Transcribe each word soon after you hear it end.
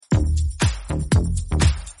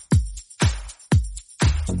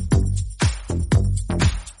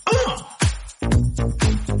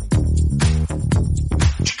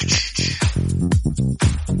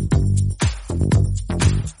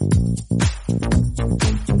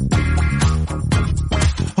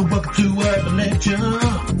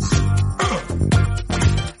legends.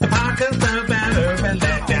 The podcast about urban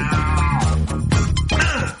legends.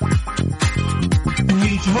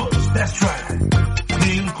 Meet your host, that's right,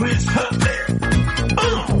 Neil Chris Huntley.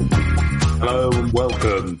 Hello and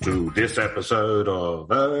welcome to this episode of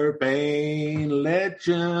Urban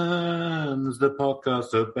Legends, the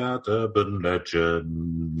podcast about urban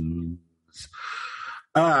legends.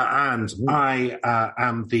 And I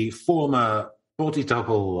am the former body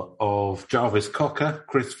double of Jarvis Cocker,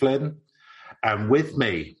 Chris Flynn, and with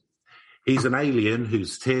me, he's an alien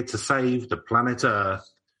who's here to save the planet Earth,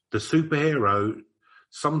 the superhero,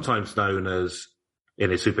 sometimes known as, in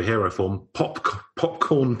a superhero form,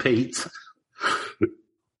 Popcorn Pete.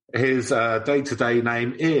 His day-to-day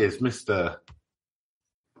name is Mr.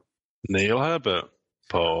 Neil Herbert.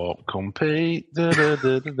 Popcorn Pete. Da, da,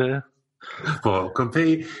 da, da, da. Popcorn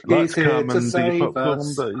Pete. He's here come to and save be popcorn,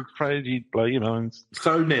 us. but he's afraid you'd blow your minds.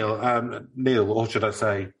 So Neil, or should I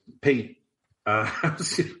say Pete?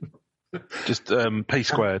 Just P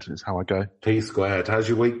squared is how I go. P squared. How's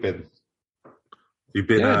your week been? You've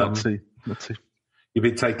been Not too. You've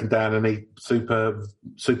been taking down any super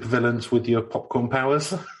villains with your popcorn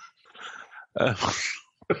powers?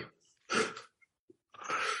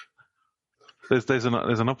 There's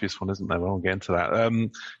an obvious one, isn't there? I won't get into that.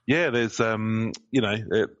 There's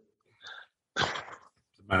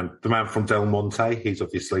The man from Del Monte. He's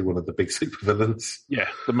obviously one of the big supervillains. Yeah,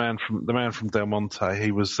 the man from Del Monte.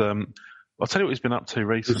 He was. I'll tell you what he's been up to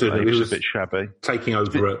recently. He was a bit shabby. Taking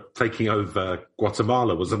over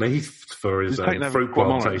Guatemala, wasn't he? For his fruit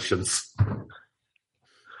plantations. I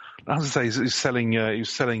was going to say he was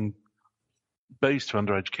selling booze to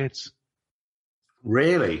underage kids.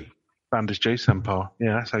 Really? Found his juice empire.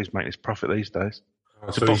 Yeah, that's how he's making his profit these days.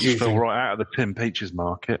 So the boxes fell right out of the Tim Peaches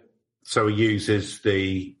market. So he uses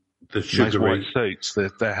the sugary... Those white suits,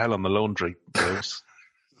 they're hell on the laundry bills.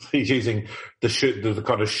 He's using the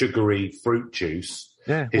kind of sugary fruit juice.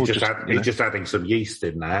 Yeah. He's just adding some yeast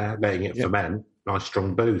in there, letting it ferment. Nice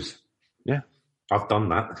strong booze. Yeah. I've done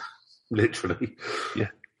that, literally. Yeah,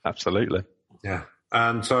 absolutely. Yeah.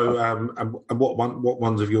 And so, and what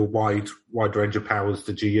ones of your wide range of powers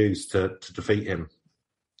did you use to defeat him?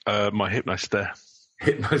 My hypno-stare.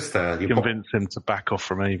 Hypno-stare. Convince him to back off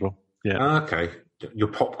from evil. Yeah. Okay. Your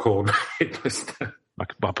popcorn hypno-stare.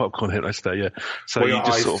 My popcorn hypno-stare, yeah. So your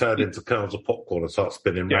eyes turn into kernels of popcorn and start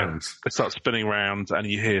spinning round. It starts spinning round and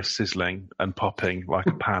you hear sizzling and popping like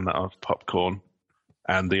a pan of popcorn,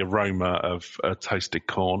 and the aroma of toasted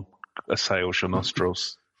corn assails your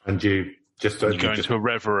nostrils. And you go into a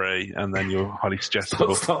reverie, and then you're highly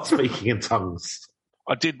suggestible. Start speaking in tongues.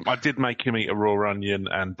 I did make him eat a raw onion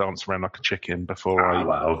and dance around like a chicken before I...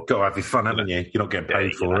 Well, got to have your fun, haven't you? You're not getting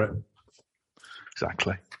paid for it.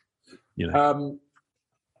 Exactly.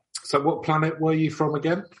 So what planet were you from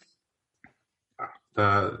again?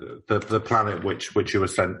 The planet which you were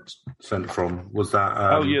sent from, was that...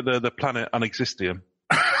 the planet Unexistium.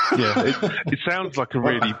 Yeah, it sounds like a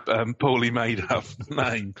really poorly made up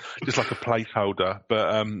name, just like a placeholder.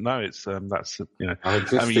 But no, it's that's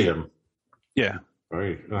Unexistium. Yeah.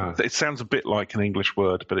 Very, It sounds a bit like an English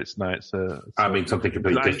word, but it's something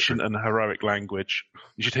completely different. Ancient and heroic language.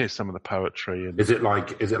 You should hear some of the poetry. And, is it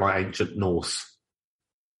like ancient Norse?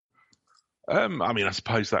 I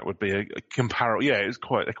suppose that would be a comparable. Yeah, they're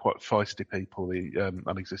quite feisty people, the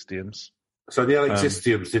Unexistiums. So the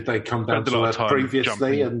Unexistiums, did they come down to Earth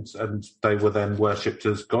previously, and they were then worshipped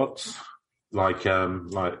as gods, like in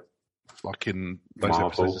those Marvel,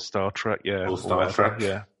 episodes of Star Trek, yeah, or Star Trek,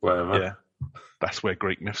 yeah, whatever. Yeah, that's where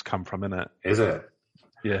Greek myths come from, isn't it? Is it?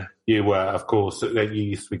 Yeah. You were, of course, you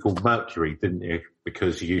used to be called Mercury, didn't you?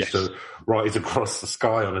 Because you used to rise across the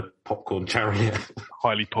sky on a popcorn chariot.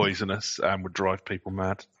 Highly poisonous and would drive people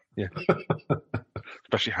mad. Yeah.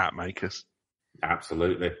 Especially hat makers.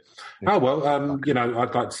 Absolutely. Yeah. Oh, well,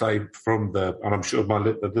 I'd like to say and I'm sure my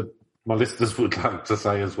listeners would like to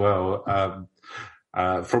say as well,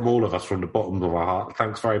 from all of us, from the bottom of our heart,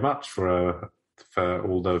 thanks very much for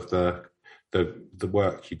all of the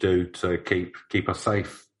work you do to keep us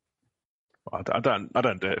safe. I don't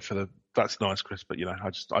do it for the. That's nice, Chris, but I do it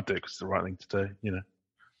because it's the right thing to do.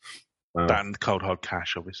 That and cold hard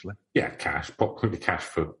cash, obviously. Yeah, cash for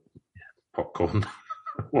popcorn,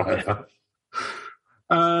 whatever.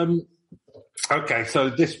 Okay, so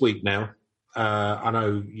this week now, I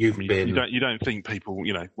know you've been. You don't think people,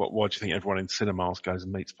 why do you think everyone in cinemas goes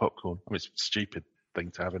and meets popcorn? I mean, it's a stupid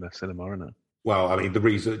thing to have in a cinema, isn't it? Well, I mean,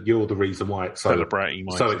 you're the reason why it's so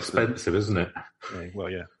expensive, isn't it? Yeah, well,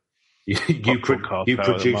 yeah. You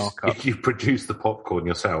produce the popcorn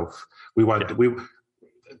yourself. We won't.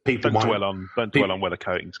 Don't dwell on where the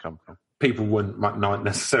coatings come from. people might not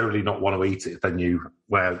necessarily not want to eat it than you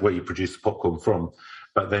where you produce the popcorn from,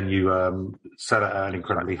 but then you sell it at an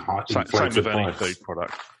incredibly high inflated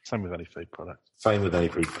price. Same with any food product. Same with any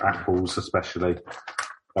food. Apples, especially.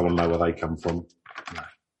 I want to know where they come from.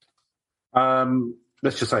 No.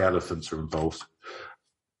 Let's just say elephants are involved.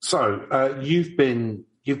 So you've been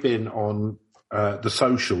on the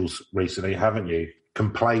socials recently, haven't you?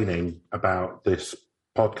 Complaining about this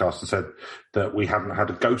podcast and said that we haven't had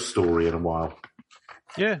a ghost story in a while.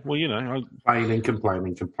 Yeah, well, complaining,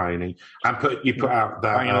 and you put out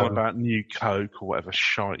that banging on about new Coke or whatever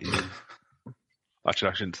shite.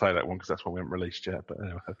 Actually, I shouldn't say that one because that's one we haven't released yet. But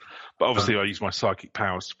anyway, obviously, I use my psychic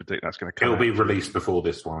powers to predict that's going to come. It'll be released before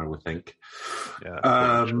this one, I would think.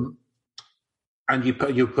 Yeah. And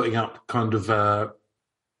you're putting up kind of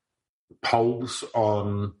polls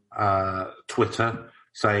on Twitter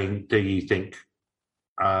saying, "Do you think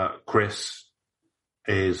Chris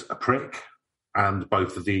is a prick?" And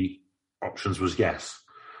both of the options was yes.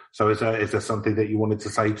 So is there something that you wanted to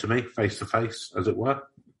say to me face to face, as it were?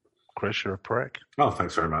 Chris, you're a prick. Oh,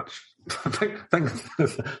 thanks very much. Thanks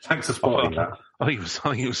for spotting that. I think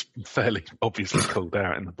it was fairly obviously called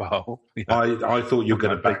out in the bowl. Yeah. I thought you were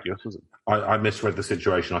going to back. I misread the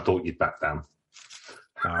situation. I thought you'd back down.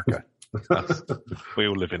 Oh, okay. We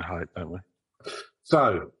all live in hope, don't we?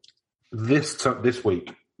 So this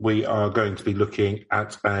week we are going to be looking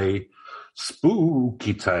at a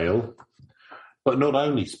spooky tale, but not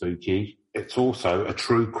only spooky, it's also a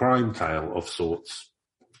true crime tale of sorts.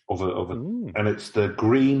 And it's the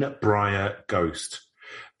Greenbrier Ghost,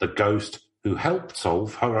 the ghost who helped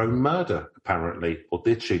solve her own murder, apparently, or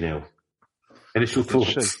did she, Neil? Initial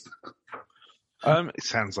thoughts? It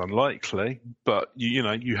sounds unlikely, but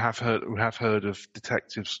you have heard of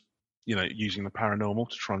detectives, using the paranormal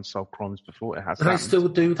to try and solve crimes before it has. Do they still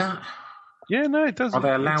do that? Yeah, no, it doesn't. Are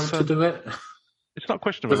they allowed to do it? It's not a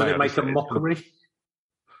question of doesn't it make a mockery?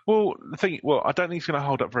 Well, I don't think it's going to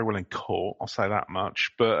hold up very well in court. I'll say that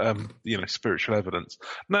much. But spiritual evidence.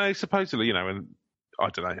 No, supposedly, and I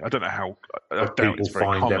don't know how. I doubt it's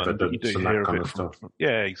very common. But you do hear of it from.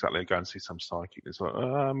 Yeah, exactly. Go and see some psychic. It's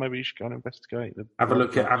like, maybe you should go and investigate. Have a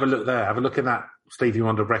look there. Have a look in that Stevie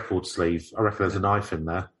Wonder record sleeve. I reckon there's a knife in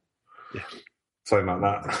there. Yeah, something like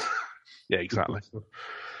that. Yeah, exactly.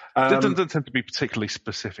 There doesn't tend to be particularly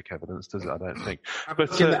specific evidence, does it? I don't think. But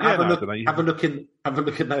have a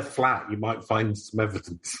look in their flat. You might find some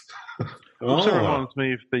evidence. Also reminds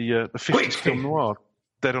me of the 50s film noir,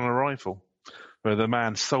 Dead on Arrival, where the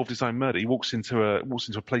man solved his own murder. He walks into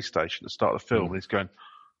a police station at the start of the film, and he's going,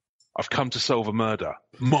 "I've come to solve a murder,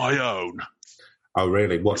 my own." Oh,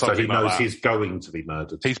 really? What? So he knows he's going to be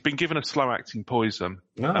murdered. He's been given a slow-acting poison,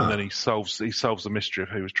 and then he solves the mystery of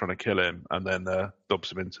who was trying to kill him, and then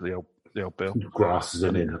dobs him into the old bill. Grasses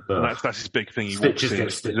him in. And that's his big thing. He walks in,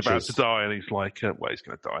 he's about to die, and he's like, "Well, he's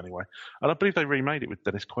going to die anyway." And I believe they remade it with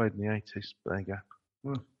Dennis Quaid in the 80s. There you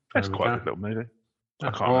go. That's quite a good little movie.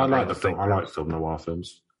 I like the film. I like film noir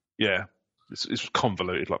films. Yeah, it's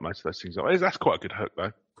convoluted like most of those things. That's quite a good hook,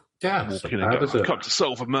 though. Yeah, I've come to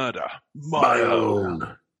solve a murder. My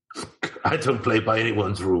own. I don't play by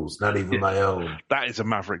anyone's rules, not even my own. That is a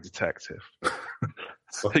maverick detective.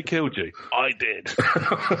 Who killed you? I did.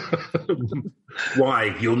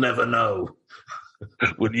 Why? You'll never know.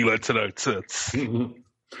 When you learn to know toots. I'm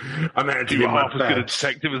actually half as good a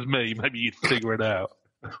detective as me. Maybe you'd figure it out.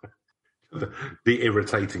 The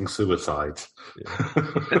irritating suicide. Yeah.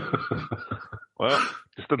 Well,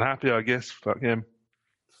 just unhappy, I guess. Fuck him.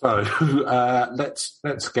 So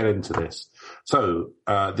let's get into this. So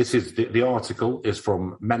this is the article is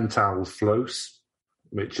from Mental Flows,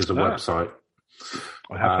 which is a website.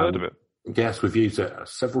 I have heard of it. Yes, we've used it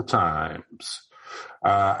several times,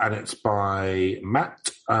 and it's by Matt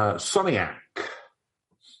Soniak,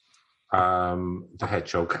 the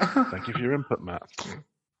hedgehog. Thank you for your input, Matt.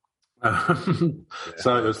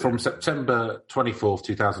 So it was from September 24th,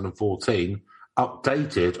 2014.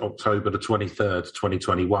 Updated October the 23rd,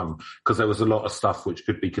 2021, because there was a lot of stuff which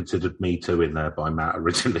could be considered Me Too in there by Matt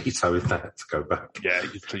originally, so if they had to go back. Yeah,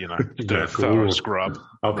 do a thorough scrub.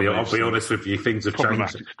 I'll be honest with you, things have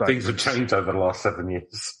changed. Things have changed over the last 7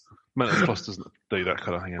 years. Mental Plus doesn't do that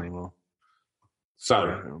kind of thing anymore.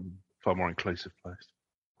 So, far more inclusive place.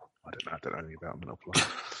 I don't know anything about Mental Plus.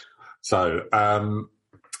 So, I'm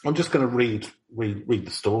just going to read the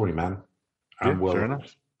story, man. And fair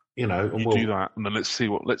enough. And we'll do that, and then let's see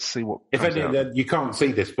what. If any, you can't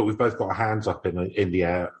see this, but we've both got our hands up in the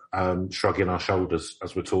air, shrugging our shoulders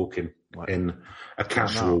as we're talking in a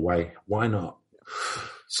casual way. Why not?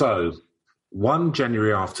 So, one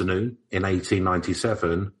January afternoon in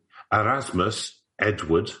 1897, Erasmus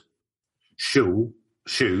Edward Shue,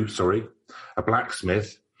 a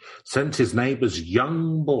blacksmith, sent his neighbour's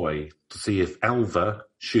young boy to see if Elva,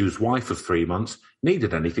 Shue's wife of 3 months,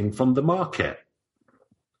 needed anything from the market.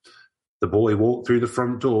 The boy walked through the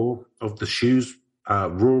front door of the Shue's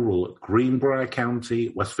rural Greenbrier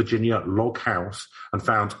County, West Virginia log house and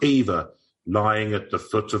found Eva lying at the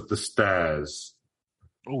foot of the stairs.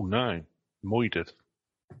 Oh, no. Moided.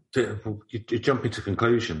 You jump into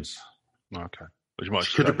conclusions. Okay.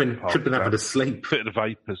 She could have been having a sleep. Bit of the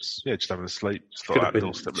vapors. Yeah, just having a sleep. Just thought that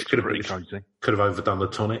doorstep looks pretty cozy. Could have overdone the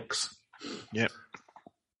tonics. Yep.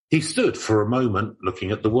 He stood for a moment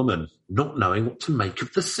looking at the woman, not knowing what to make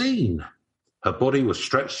of the scene. Her body was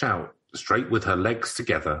stretched out, straight with her legs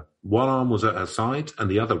together. One arm was at her side and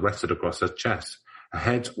the other rested across her chest. Her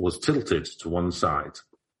head was tilted to one side.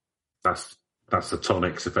 That's the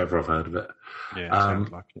tonics, if ever I've heard of it. Yeah,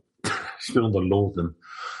 sounds like it. She's been on the Lorden.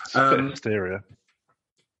 Hysteria.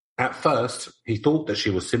 At first, he thought that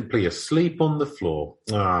she was simply asleep on the floor.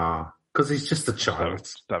 Because he's just a child.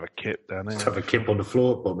 Just have a kip down there. Just have a kip on the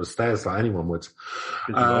floor, bottom of the stairs, like anyone would.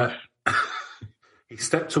 He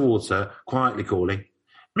stepped towards her, quietly calling,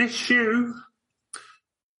 "Miss Shue."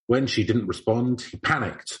 When she didn't respond, he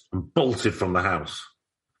panicked and bolted from the house.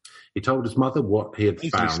 He told his mother what he had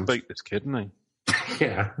found. He's spooked this kid, isn't he?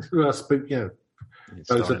 Yeah, well, yeah. He's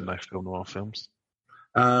starring no film noir films.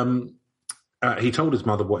 He told his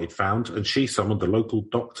mother what he'd found, and she summoned the local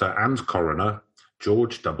doctor and coroner,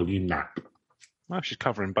 George W. Knapp. Well, she's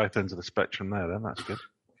covering both ends of the spectrum there, then. That's good.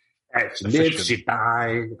 She lived, she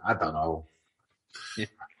died. I don't know.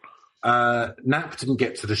 Yeah. Knapp didn't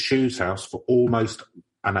get to the Shue's house for almost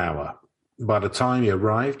an hour. By the time he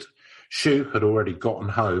arrived, Shue had already gotten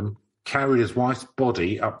home, carried his wife's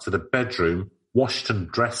body up to the bedroom, washed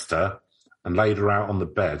and dressed her, and laid her out on the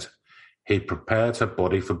bed. He prepared her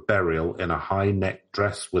body for burial in a high-neck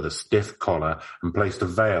dress with a stiff collar and placed a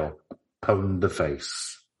veil upon the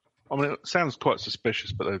face. I mean, it sounds quite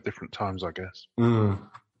suspicious, but there are different times, I guess.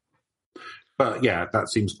 But yeah, that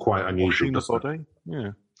seems quite unusual. Washing the body?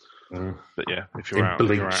 Yeah. But yeah, if you're out in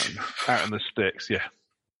the sticks, yeah.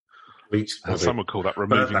 And some would call that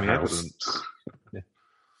removing the evidence. Yeah.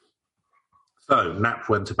 So Knapp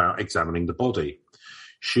went about examining the body,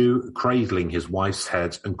 Shue cradling his wife's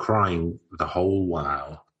head and crying the whole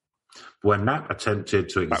while. When Knapp attempted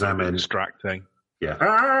to examine... distracting. Yeah.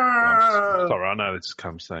 Sorry, I know this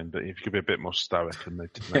comes soon, but if you could be a bit more stoic and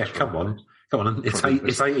come on. It's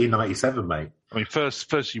 1897, mate. I mean,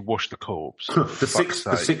 first you wash the corpse. the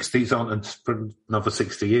 60s aren't for another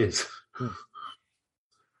 60 years.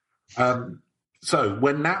 So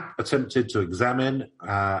when Knapp attempted to examine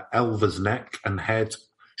Elva's neck and head,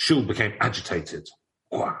 Shue became agitated.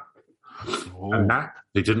 And Knapp,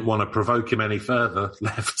 who didn't want to provoke him any further,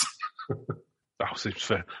 left. That seems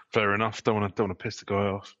fair enough. Don't want to piss the guy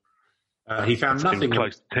off. He found nothing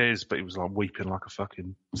close to tears, but he was like weeping like a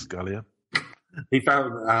fucking scullion. He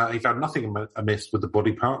found nothing amiss with the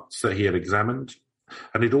body parts that he had examined,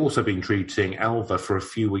 and he'd also been treating Elva for a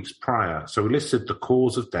few weeks prior. So he listed the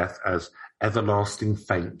cause of death as everlasting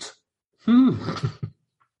faint.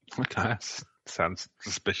 Okay, sounds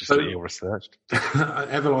suspiciously ill-researched.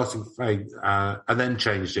 Everlasting faint, and then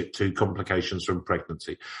changed it to complications from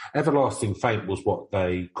pregnancy. Everlasting faint was what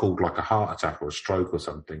they called like a heart attack or a stroke or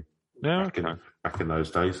something. Yeah, back in those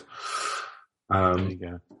days. There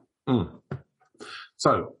you go.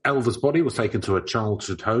 So Elva's body was taken to a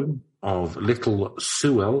childhood home of Little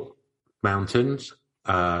Sewell Mountains,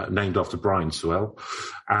 named after Brian Sewell,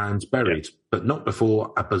 and buried, but not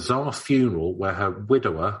before a bizarre funeral where her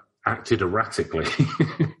widower acted erratically.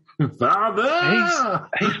 Father!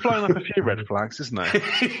 He's flying up a few red flags, isn't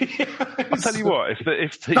he? I'll tell you what,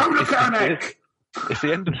 if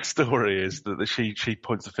the end of the story is that she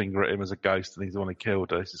points a finger at him as a ghost and he's the one who killed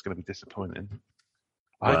her, this is going to be disappointing.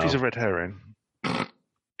 I hope he's a red herring.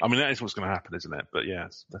 I mean, that is what's going to happen, isn't it? But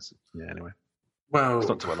anyway. Well, let's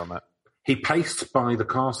not dwell on that. He paced by the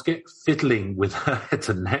casket, fiddling with her head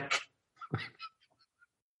and neck.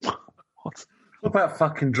 What about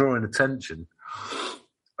fucking drawing attention?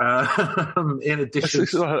 In addition,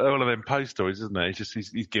 it's like one of them post stories, isn't it?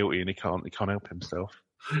 He's guilty and he can't help himself.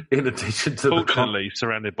 In addition to fortunately,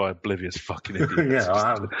 surrounded by oblivious fucking idiots.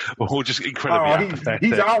 All just incredibly apathetic.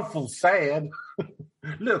 He's awful sad.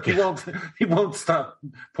 Look, he won't start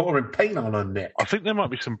pouring paint on her neck. I think there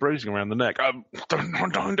might be some bruising around the neck.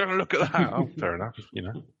 Don't look at that. Oh, fair enough, you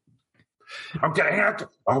know. I'm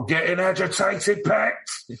getting agitated, Pat.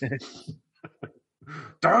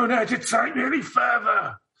 Don't agitate me any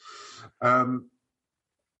further.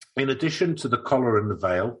 In addition to the collar and the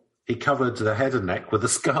veil, he covered the head and neck with a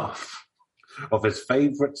scarf. of his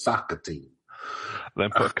favourite soccer team.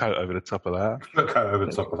 Then put a coat over the top of that. Put a coat over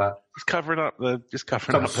the top of that.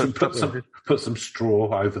 Put some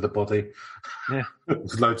straw over the body. Yeah.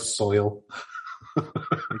 With loads of soil.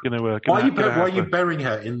 Why are you burying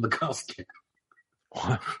her in the casket?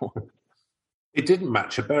 It didn't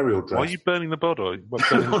match a burial dress. Why are you burning the body? We're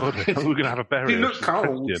going to have a burial. You look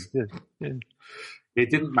cold. Yeah. It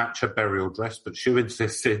didn't match her burial dress, but she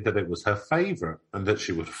insisted that it was her favourite and that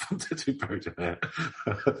she would have wanted to be buried in it.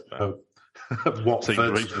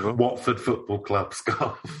 Watford Football Club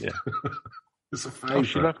scarf. Yeah. It's a favourite.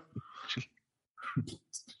 She loved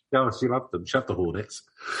them. She loved the Hornets.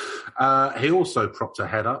 He also propped her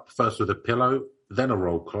head up, first with a pillow, then a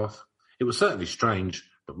rollcloth. It was certainly strange,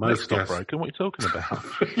 but most guests... What are you talking about?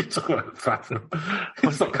 You're talking about platinum.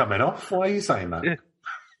 It's not coming off. Why are you saying that? Yeah.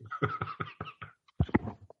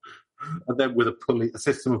 And then with a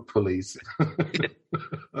system of pulleys.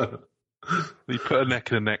 You put a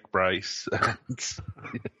neck in a neck brace.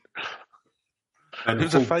 And it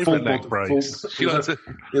was a favourite neck brace. It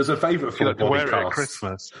was a favourite for to wear it at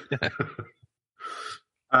Christmas. Yeah.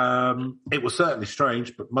 It was certainly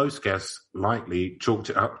strange, but most guests lightly chalked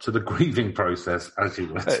it up to the grieving process, as you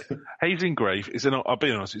would. Hazing Grave is I'll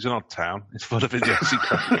be honest, it's an odd town. It's full of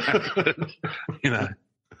idiosyncratic,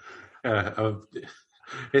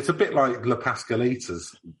 it's a bit like La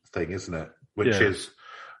Pascalita's thing, isn't it? Which is,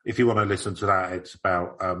 if you want to listen to that, it's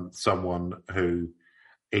about someone who,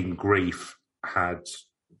 in grief, had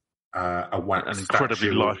a wax an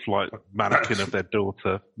incredibly lifelike mannequin of their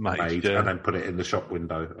daughter made and then put it in the shop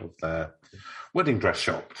window of their wedding dress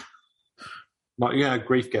shop. Like,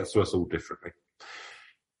 grief gets to us all differently.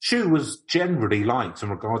 Shu was generally liked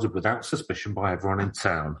and regarded without suspicion by everyone in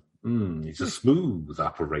town. He's a smooth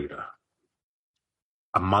operator.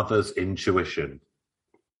 A mother's intuition.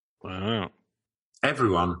 Wow.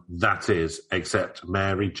 Everyone, that is, except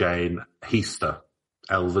Mary Jane Heaster,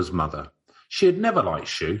 Elva's mother. She had never liked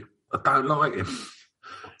Shu. I don't like him.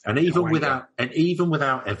 And even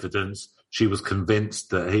without evidence, she was convinced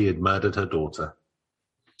that he had murdered her daughter.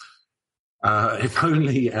 If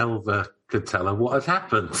only Elva could tell her what had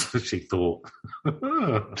happened, she thought.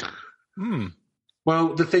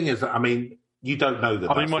 Well, the thing is, you don't know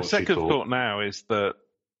that. My second thought now is that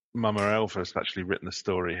Mama Elva has actually written the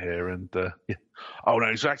story here, and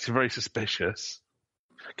he's acting very suspicious.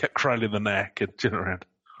 Kept crowning the neck and turning around.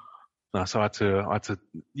 No, so I had to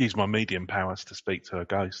use my medium powers to speak to a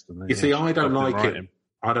ghost. And you see, I don't like it.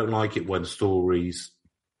 I don't like it when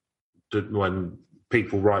when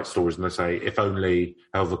people write stories and they say, if only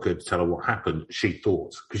Elva could tell her what happened, she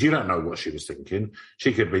thought. Because you don't know what she was thinking.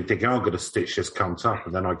 She could have been thinking, I'm going to stitch this cunt up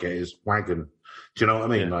and then I get his wagon. Do you know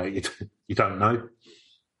what I mean? Yeah. Like, you don't know.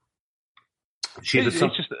 It's just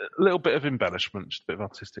a little bit of embellishment, just a bit of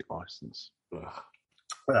artistic license.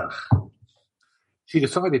 She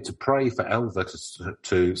decided to pray for Elva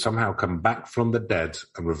to somehow come back from the dead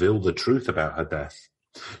and reveal the truth about her death.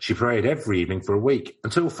 She prayed every evening for a week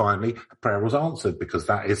until finally her prayer was answered, because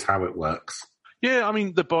that is how it works. Yeah,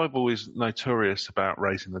 the Bible is notorious about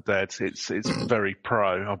raising the dead. It's very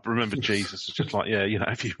pro. I remember Jesus was just like,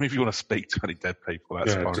 if you want to speak to any dead people,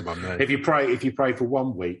 that's fine by me. If you pray for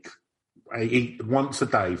 1 week, once a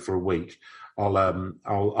day for a week,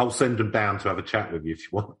 I'll send them down to have a chat with you if you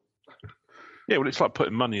want. Yeah, well, it's like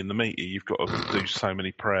putting money in the meter. You've got to do so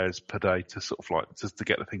many prayers per day to sort of like to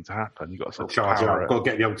get the thing to happen. You've got to sort of charge up. Got to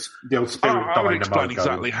get the old spirit dynamo. I won't explain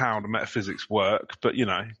exactly how the metaphysics work, but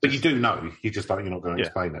But you do know. You just you're not going to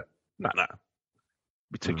explain it. No. It'd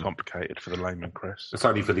be too complicated for the layman, Chris. It's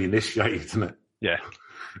only for the initiated, isn't it? Yeah.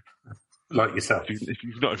 Like yourself. If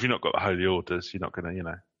you've not got the holy orders, you're not going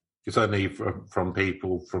to, It's only from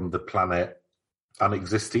people from the planet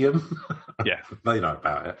Unexistium. Yeah. They know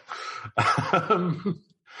about it.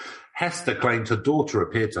 Hester claimed her daughter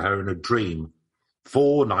appeared to her in a dream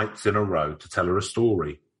 4 nights in a row to tell her a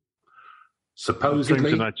story. Supposedly...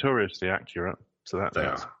 Dreams are notoriously accurate, so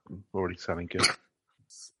that's already sounding good.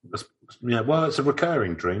 Yeah, well, it's a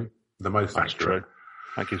recurring dream, the most accurate. True.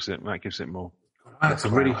 That gives it more. I had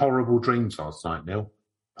some really horrible dreams last night, Neil.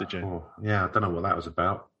 Did you? I don't know what that was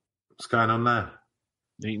about. What's going on there?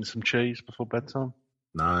 Eating some cheese before bedtime?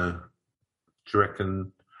 No. Do you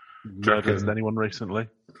reckon... Murdered anyone recently?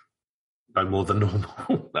 No more than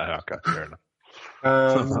normal. No, okay, fair enough.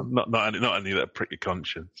 Not any that prick your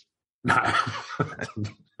conscience. No.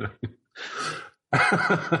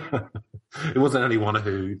 It wasn't anyone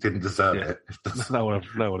who didn't deserve it. No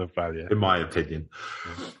one of value. In my opinion.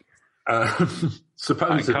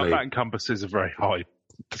 Supposedly... That encompasses a very high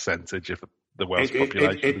percentage of the world's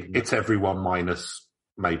population. It's everyone minus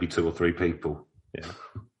maybe 2 or 3 people. Yeah.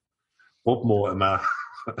 Bob Mortimer,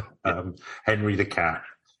 Henry the Cat,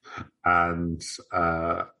 and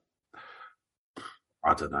I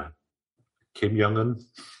don't know, Kim Jong-un.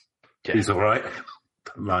 Yeah. He's all right.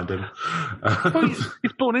 Don't mind him. Well,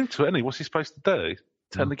 he's born into it, isn't he? What's he supposed to do?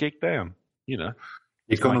 Turn the gig down, you know.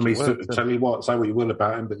 The economy's tell you what, say what you will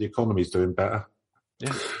about him, but the economy's doing better.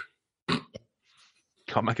 Yeah.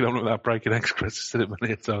 Can't make it on without breaking eggs, Chris. I said it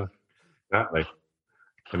many a time. Exactly.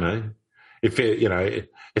 You know,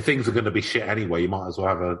 if things are going to be shit anyway, you might as well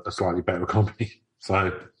have a slightly better economy.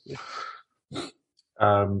 So,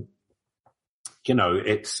 you know,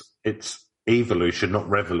 it's evolution, not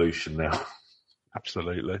revolution now.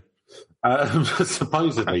 Absolutely.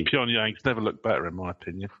 Supposedly, Pyongyang's never looked better, in my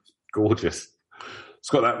opinion. Gorgeous. It's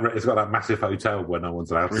got that massive hotel where no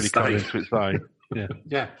one's allowed to stay. Really into its own. Yeah.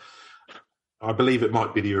 Yeah. I believe it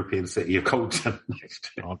might be the European City of Culture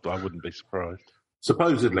next year. I wouldn't be surprised.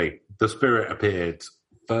 Supposedly, the spirit appeared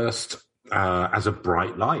first as a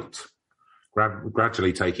bright light,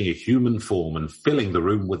 gradually taking a human form and filling the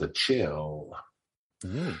room with a chill.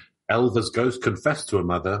 Mm. Elva's ghost confessed to her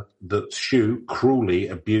mother that Shu cruelly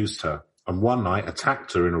abused her, and one night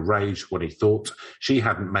attacked her in a rage when he thought she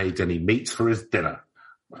hadn't made any meat for his dinner.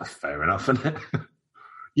 Well, fair enough, isn't it?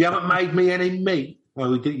 You haven't made me any meat.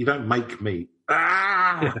 Well, you don't make meat.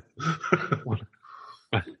 Ah!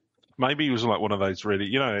 Maybe he was like one of those really,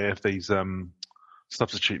 you know, if these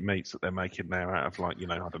substitute meats that they're making now out of, like, you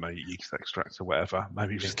know, I don't know, yeast extracts or whatever.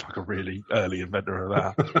 Maybe he was just like a really early inventor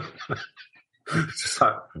of that. Just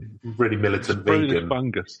like really militant vegan.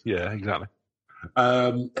 Fungus. Yeah, exactly.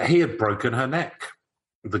 He had broken her neck,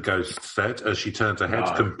 the ghost said, as she turned her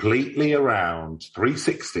head completely around,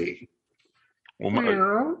 360. Well,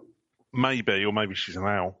 maybe, or maybe she's an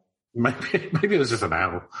owl. Maybe it was just an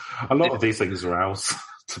owl. A lot of these things are owls,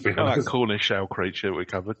 to be honest. That Cornish owl creature we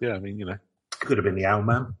covered. Yeah, I mean, you know, could have been the owl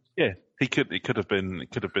man. Yeah, it could have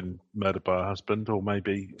been murdered by a husband, or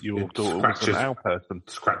maybe your daughter was an owl person.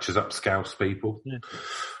 Scratches up Scouse people. Yeah.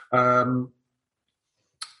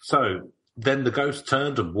 So then the ghost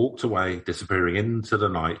turned and walked away, disappearing into the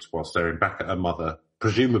night while staring back at her mother,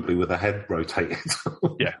 presumably with her head rotated.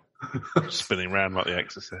 Yeah. Spinning around like The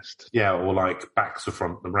Exorcist. Yeah, or like back to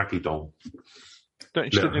front, the raggy doll.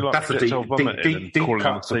 Don't you like that's a deep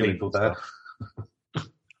cut for people there.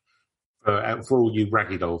 For all you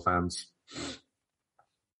raggy doll fans.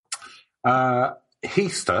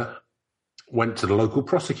 Heaster went to the local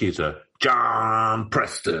prosecutor, John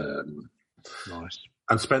Preston. Nice.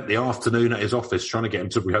 And spent the afternoon at his office trying to get him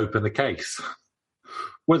to reopen the case.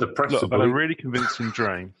 Whether Preston... Look, but a really convincing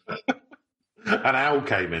dream. An owl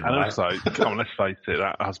came in. And also, come on, let's face it,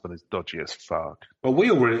 that husband is dodgy as fuck. Well,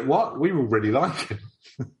 we already like him.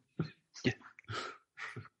 Yeah.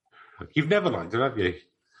 You've never liked him, have you?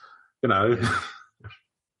 You know.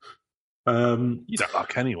 You don't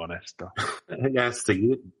like anyone, Esther. Yes,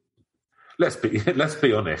 let's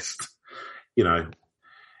be honest. You know,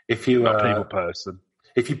 if you not a people person.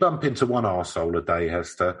 If you bump into one arsehole a day,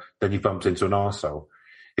 Hester, then you bumped into an arsehole.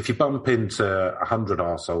 If you bump into 100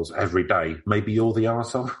 arseholes every day, maybe you're the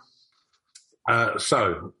arsehole.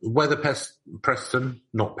 So, whether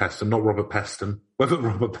not Robert Peston, whether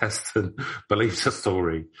Robert Peston believes the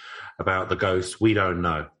story about the ghost, we don't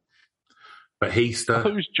know. But Heaster... I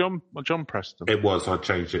thought it was John Preston. It was. I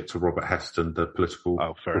changed it to Robert Heston, the political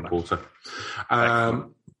reporter.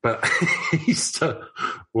 But Heaster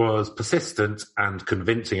was persistent and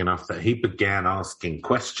convincing enough that he began asking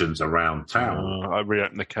questions around town. I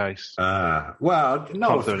reopened the case. Well,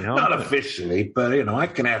 not officially, but, you know, I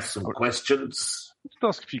can ask some questions. Just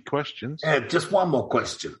ask a few questions. Yeah, just one more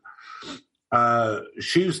question.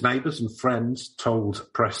 Shu's neighbours and friends told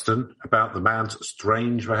Preston about the man's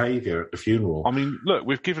strange behaviour at the funeral. I mean, look,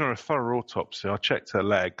 we've given her a thorough autopsy. I checked her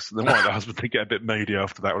legs. The husband did get a bit moody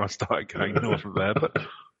after that when I started going north from there. But,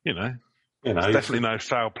 you know there's definitely no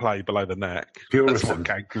foul play below the neck. Puritan. That's what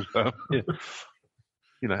cankles are. Yeah.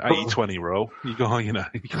 You know, 80-20 rule. You got, you know.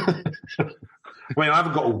 I mean, I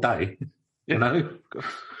haven't got all day, you know.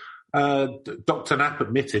 Dr. Knapp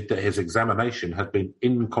admitted that his examination had been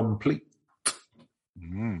incomplete.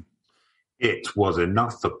 Mm. It was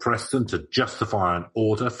enough for Preston to justify an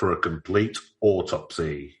order for a complete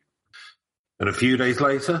autopsy. And a few days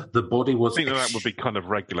later, the body was... I think that would be kind of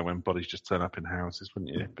regular when bodies just turn up in houses,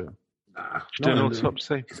 wouldn't you? But do an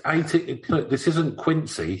autopsy. Look, this isn't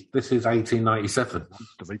Quincy. This is 1897.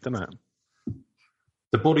 Isn't it?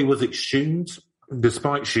 The body was exhumed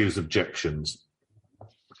despite Shu's objections.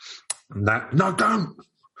 No, don't!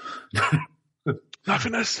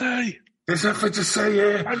 Nothing to say. There's nothing to say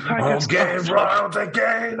here. I'm getting riled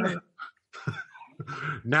again.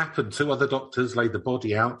 Knapp and 2 other doctors laid the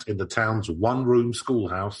body out in the town's one-room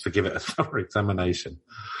schoolhouse to give it a thorough examination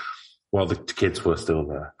while the kids were still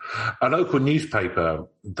there. A local newspaper,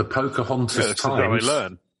 the Pocahontas Times... how we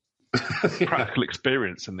learn. Practical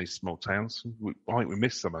experience in these small towns. I think we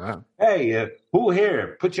missed some of that. Hey, who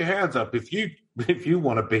here? Put your hands up if you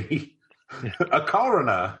want to be a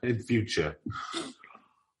coroner in future.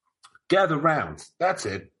 Gather round. That's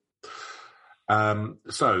it.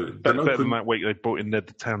 So better than that week they brought in Ned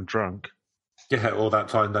the town drunk. Yeah, or that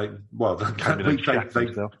time they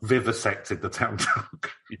vivisected the town drunk.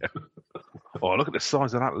 Yeah. Oh, look at the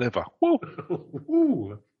size of that liver.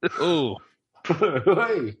 Woo. Oh.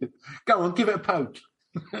 Hey, go on, give it a poke.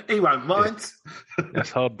 He won't mind. Yeah.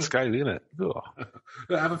 That's hard and scaly, isn't it? Oh.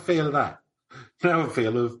 Have a feel of that. Have a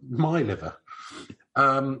feel of my liver.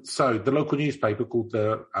 So the local newspaper called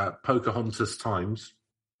the Pocahontas Times,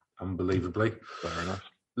 unbelievably, fair enough,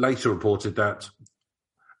 later reported that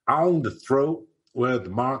on the throat were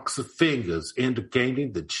the marks of fingers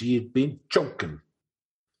indicating that she had been choking.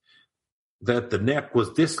 That the neck was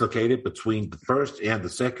dislocated between the first and the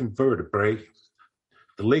second vertebrae.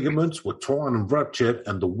 The ligaments were torn and ruptured,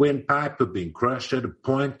 and the windpipe had been crushed at a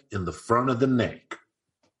point in the front of the neck.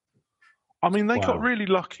 I mean, they got really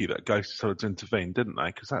lucky that Ghost sort of intervened, didn't they?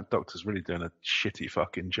 Because that doctor's really doing a shitty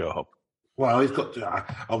fucking job. Well, he's got...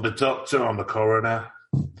 I'm the doctor, I'm the coroner.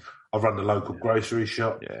 I run the local grocery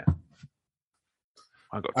shop. Yeah.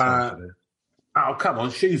 I got time for this. Oh, come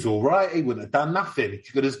on, Shoe's all right. He wouldn't have done nothing.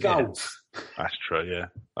 He's got his gold. Yeah. That's true, yeah.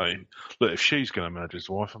 I mean, look, if Shoe's going to murder his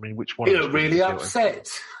wife, I mean, which one? He looked really upset.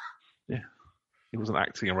 Yeah. He wasn't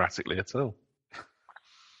acting erratically at all.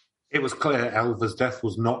 It was clear Elva's death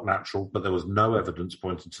was not natural, but there was no evidence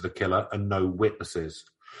pointing to the killer and no witnesses.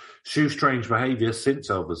 Shoe's strange behaviour since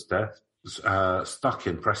Elva's death stuck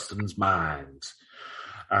in Preston's mind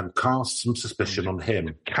and cast some suspicion on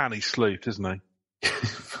him. Canny sleuth, isn't he?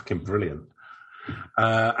 Fucking brilliant.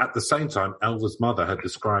 At the same time, Elva's mother had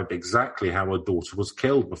described exactly how her daughter was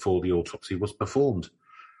killed before the autopsy was performed.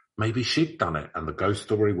 Maybe she'd done it, and the ghost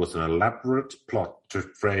story was an elaborate plot to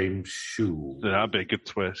frame Shoe. Yeah, that'd be a good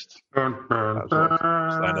twist. That's what I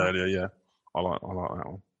was saying earlier, yeah. I like that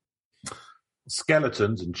one.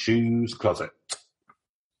 Skeletons in Shoe's closet.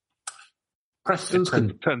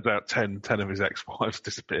 Turns out 10 of his ex-wives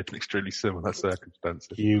disappeared in extremely similar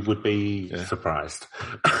circumstances. You would be surprised.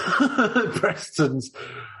 Preston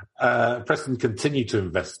continued to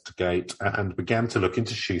investigate and began to look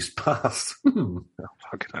into Shoe's past. Oh,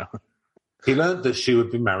 fucking hell. He learned that Shoe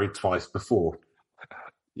had been married twice before.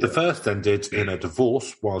 Yeah. The first ended in a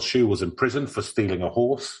divorce while Shoe was in prison for stealing a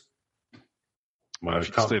horse. Well,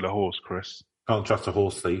 you can't steal a horse, Chris. Can't trust a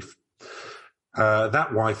horse thief.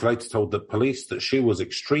 That wife later told the police that Shoe was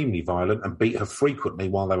extremely violent and beat her frequently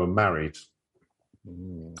while they were married.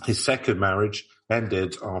 His second marriage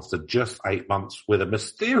ended after just 8 months with a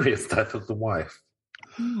mysterious death of the wife.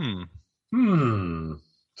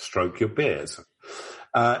 Stroke your beard.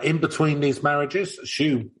 In between these marriages,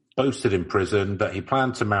 Shoe boasted in prison that he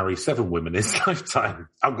planned to marry 7 women in his lifetime.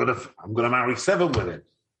 I'm gonna marry 7 women.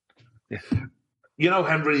 Yeah. You know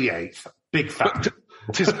Henry VIII, big fat.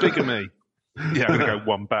 Tis bigamy. Yeah, I'm going to go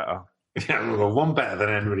one better. Yeah, we'll go one better than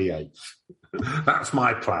Henry VIII. That's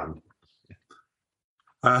my plan.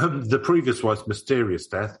 The previous wife's mysterious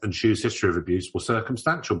death and Shoe's history of abuse were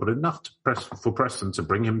circumstantial, but enough for Preston to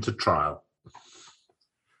bring him to trial.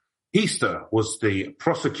 Easter was the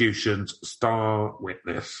prosecution's star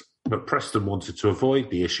witness, but Preston wanted to avoid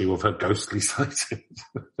the issue of her ghostly sighting.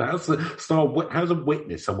 How's a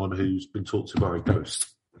witness someone who's been talked to by a ghost?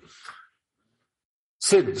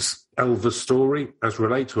 Since Elva's story, as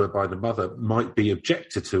relayed to her by the mother, might be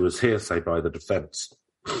objected to as hearsay by the defence.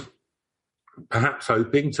 Perhaps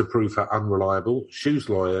hoping to prove her unreliable, Shoe's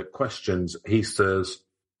lawyer questions Easter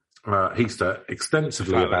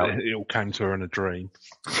extensively about... It all came to her in a dream,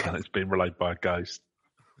 and it's been relayed by a ghost.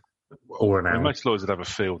 Or an hour. Most lawyers would have a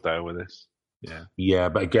field day with this. Yeah. Yeah,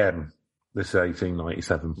 but again, this is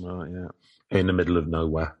 1897. Right, yeah. In the middle of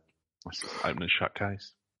nowhere. That's an open and shut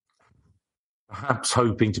case. Perhaps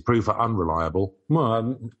hoping to prove her unreliable.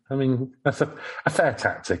 Well, I mean, that's a fair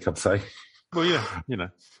tactic, I'd say. Well, yeah, you know.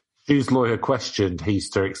 Shoe's lawyer questioned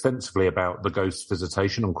Easter extensively about the ghost's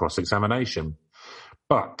visitation on cross-examination.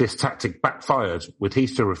 But this tactic backfired, with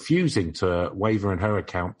Easter refusing to waver in her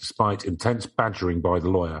account despite intense badgering by the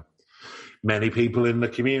lawyer. Many people in the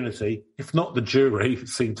community, if not the jury,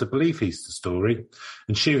 seemed to believe Easter's story,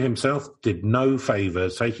 and Shoe himself did no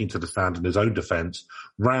favours taking to the stand in his own defence,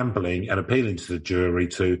 rambling and appealing to the jury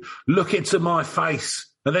to look into my face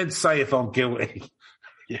and then say if I'm guilty.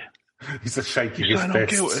 Yeah. He's just shaking You his saying I'm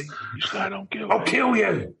fists. guilty? You saying I'm guilty? I'll kill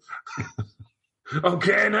you. I'm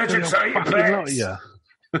getting educated, Fucking lot of please. you.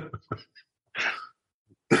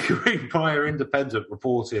 The Greenbrier Independent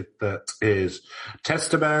reported that his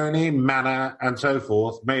testimony, manner, and so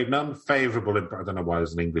forth made an unfavourable I don't know why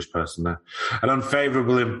there's an English person there. An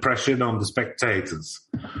unfavourable impression on the spectators.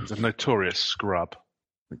 He's a notorious scrub.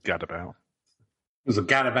 A gadabout. He was a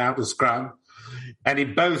gadabout, a scrum, and he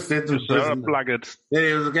boasted Just a blackguard. that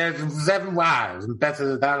he was getting 7 wives and better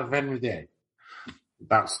than that of Henry VIII.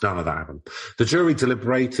 That's none of that happened. The jury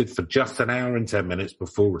deliberated for just an hour and 10 minutes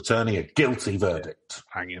before returning a guilty verdict.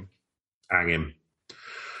 Hang him. Hang him.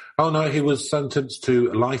 Oh no, he was sentenced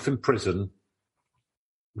to life in prison,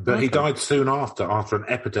 but he died soon after an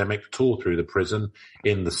epidemic tore through the prison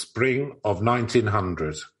in the spring of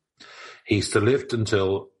 1900. He still lived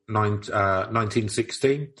until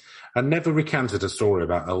 1916 and never recanted a story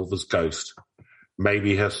about Elva's ghost.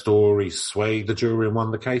 Maybe her story swayed the jury and won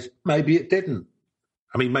the case. Maybe it didn't.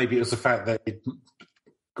 I mean, maybe it was the fact that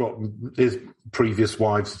his previous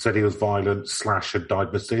wives had said he was violent / had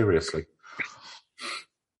died mysteriously.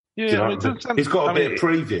 Yeah, He's got a bit of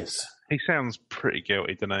previous. He sounds pretty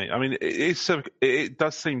guilty, doesn't he? I mean, it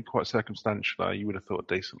does seem quite circumstantial. You would have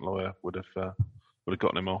thought a decent lawyer would have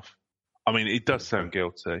gotten him off. I mean, it does sound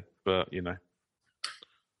guilty, but you know.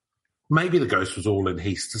 Maybe the ghost was all in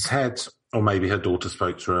Heaster's head, or maybe her daughter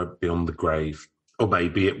spoke to her beyond the grave, or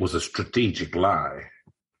maybe it was a strategic lie.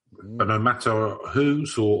 But no matter who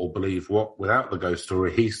saw or believed what, without the ghost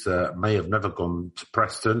story, Heaster may have never gone to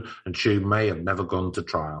Preston and Chew may have never gone to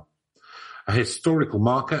trial. A historical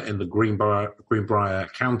marker in the Greenbrier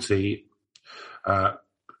County,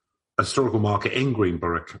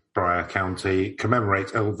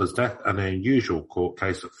 commemorates Elva's death and an unusual court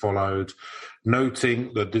case that followed,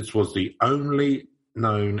 noting that this was the only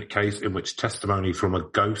known case in which testimony from a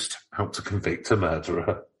ghost helped to convict a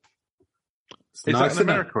murderer. Is that in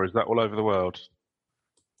America or is that all over the world?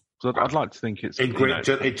 So I'd like to think it's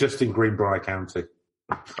just in Greenbrier County.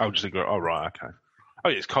 Oh, just in oh right, okay. Oh,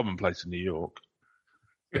 yeah, it's commonplace in New York.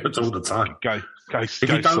 It's all the time. Ghosts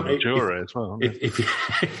on the jury as well.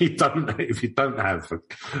 If you don't have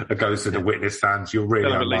a ghost in the witness stands, you're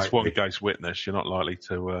really have unlikely. at least one ghost witness. You're not likely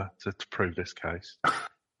to prove this case.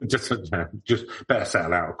 just better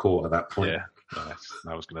settle out of court at that point. Yeah,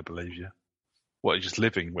 I was going to believe you. What, just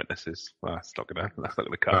living witnesses? Well, that's not going to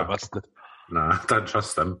cut the mustard. No, don't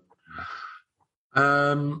trust them.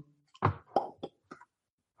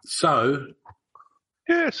 So,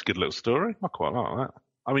 yeah, it's a good little story. I quite like that.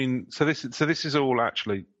 I mean, so this is all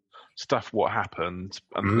actually stuff what happened,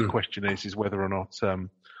 and the question is whether or not,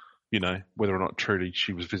 whether or not truly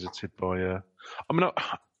she was visited by.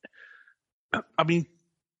 I mean,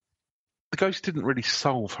 the ghost didn't really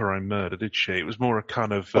solve her own murder, did she? It was more a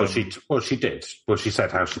kind of. She did. Well, she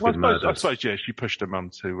said how she'd been murdered. I suppose, yeah, she pushed her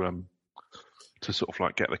mum to sort of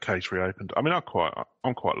like get the case reopened. I mean, I'm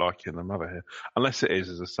quite liking the mother here, unless it is,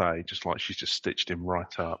 as I say, just like she's just stitched him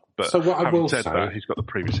right up. But so what I will say, that, he's got the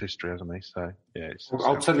previous history, hasn't he? So yeah,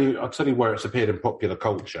 I'll tell you where it's appeared in popular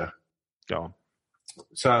culture. Go on.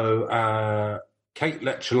 So Kate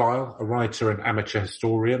Letcher-Lyle, a writer and amateur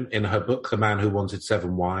historian, in her book "The Man Who Wanted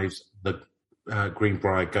 7 Wives," the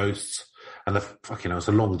Greenbrier Ghosts, and it's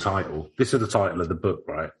a long title. This is the title of the book,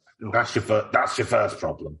 right? That's your first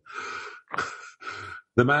problem.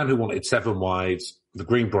 The Man Who Wanted 7 Wives, the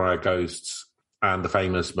Greenbrier Ghosts, and the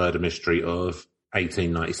famous murder mystery of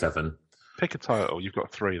 1897. Pick a title. You've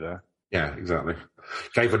got 3 there. Yeah, exactly.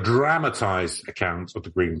 Gave a dramatised account of the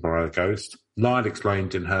Greenbrier Ghost. Lyle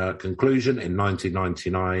explained in her conclusion in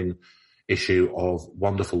 1999 issue of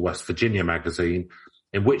Wonderful West Virginia magazine,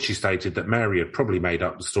 in which she stated that Mary had probably made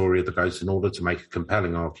up the story of the ghost in order to make a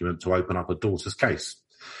compelling argument to open up her daughter's case.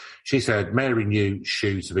 She said Mary knew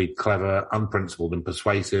Shue to be clever, unprincipled and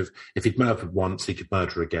persuasive. If he'd murdered once, he could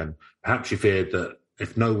murder again. Perhaps she feared that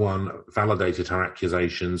if no one validated her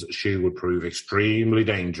accusations, Shue would prove extremely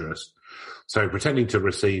dangerous. So pretending to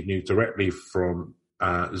receive news directly from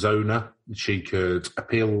Zona, she could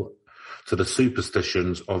appeal to the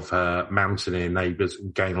superstitions of her mountaineer neighbours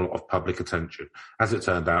and gain a lot of public attention. As it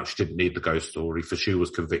turned out, she didn't need the ghost story, for Shue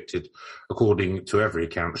was convicted, according to every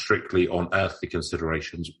account, strictly on earthly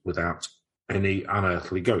considerations without any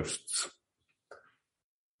unearthly ghosts.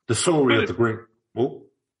 The story of the Green... Oh.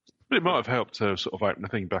 It might have helped to sort of open the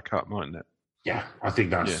thing back up, mightn't it? Yeah, I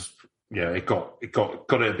think that's... Yeah, it got it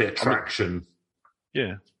a bit of traction.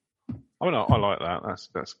 I mean, I like that.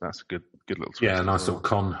 That's a good little twist. Yeah, nice little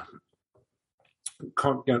con.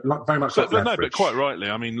 Very much like but quite rightly.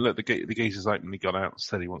 I mean, look, the geezer's openly got out and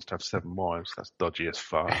said he wants to have 7 wives. That's dodgy as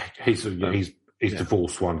fuck. He's His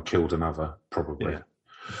divorced one killed another, probably. Yeah.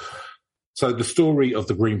 So the story of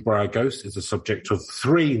the Greenbrier Ghost is the subject of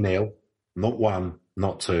 3, Neil. Not 1,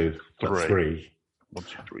 not 2, but 3. 1,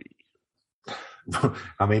 2, 3.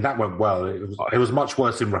 I mean, that went well. It was much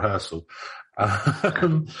worse in rehearsal.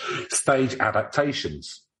 Stage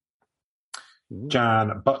adaptations.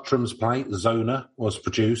 Jan Buttram's play, Zona, was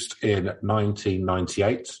produced in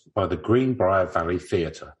 1998 by the Greenbrier Valley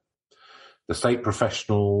Theatre, the State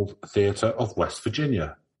Professional Theatre of West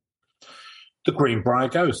Virginia. The Greenbrier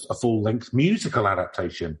Ghost, a full-length musical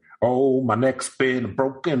adaptation. Oh, my neck's been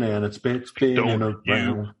broken and it's been spinning around.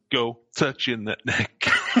 You go touching that neck.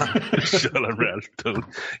 Shall around. Don't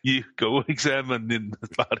you go examining the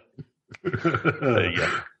body. There you go.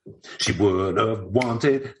 She would have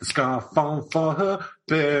wanted the scarf on for her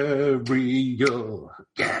burial.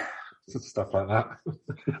 Yeah. Stuff like that.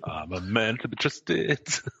 I'm a man to be trusted.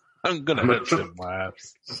 I'm going to hurt some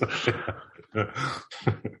wives.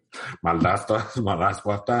 My last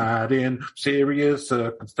wife died in serious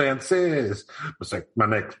circumstances. My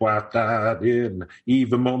next wife died in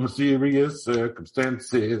even more serious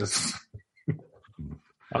circumstances.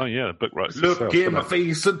 Oh, yeah, the book writes Look itself, in my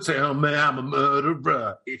face and tell me I'm a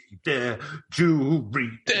murderer. If you dare, jewelry.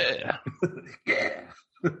 Dare. Yeah.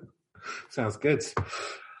 Sounds good.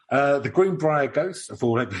 The Greenbrier Ghost, a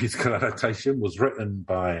full-length musical adaptation, was written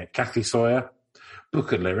by Kathy Sawyer,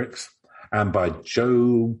 book and lyrics, and by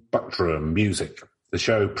Joe Buttram, music. The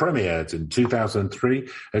show premiered in 2003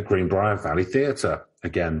 at Greenbrier Valley Theatre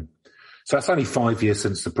again. So that's only 5 years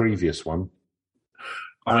since the previous one.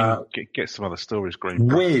 I mean, get some other stories,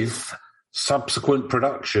 Greenbrier. With subsequent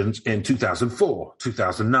productions in 2004,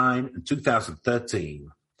 2009, and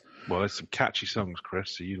 2013. Well, there's some catchy songs,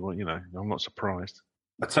 Chris, so I'm not surprised.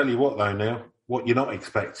 I tell you what, though, Neil, what you're not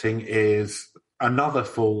expecting is another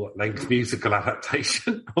full-length musical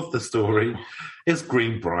adaptation of the story is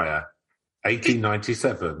Greenbrier,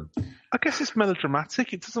 1897. I guess it's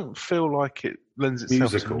melodramatic. It doesn't feel like it lends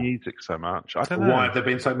itself to music so much. I don't know. Why have there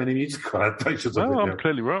been so many musical adaptations of it? I'm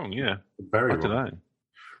clearly wrong, yeah. Very wrong. I don't know.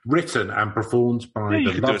 Written and performed by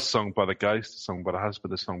you could do a song by the ghost, a song by the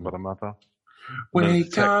husband, a song by the mother.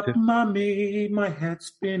 Wake up, mommy, my head's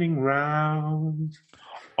spinning round.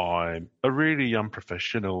 I'm a really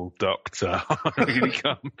unprofessional doctor. I really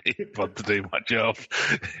can't be able to do my job.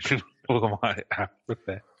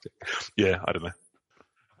 Yeah, I don't know.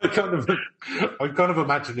 I'm kind of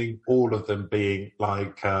imagining all of them being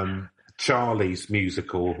like Charlie's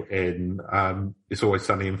musical in It's Always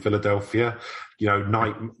Sunny in Philadelphia.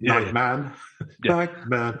 Nightman. Yeah.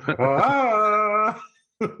 Nightman. Ah!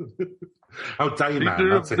 Oh, Dayman.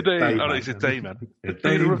 That's it. Dayman. Oh, it's a Dayman.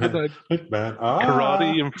 Dayman.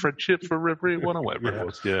 Karate and friendship for everyone, or whatever it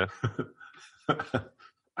was. Yeah.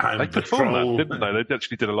 They performed that, didn't they? They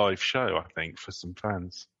actually did a live show, I think, for some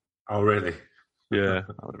fans. Oh, really? Yeah,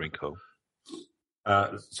 that would have been cool.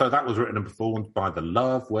 So that was written and performed by the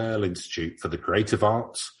Lovewell Institute for the Creative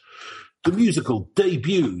Arts. The musical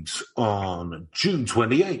debuted on June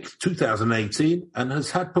 28th, 2018, and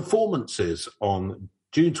has had performances on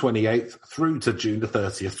June 28th through to June the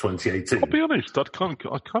 30th, 2018. I'll be honest, I'd kind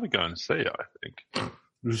of go and see it, I think.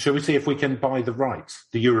 Shall we see if we can buy the rights,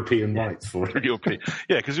 the European rights for it? Yeah,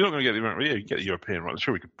 because you're not going to get the American. Yeah, you get the European rights. I'm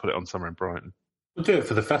sure we could put it on somewhere in Brighton. We'll do it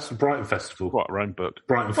for the Brighton Festival. Right, our own book.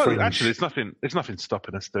 Brighton Fringe. Actually, there's nothing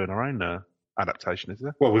stopping us doing our own adaptation, is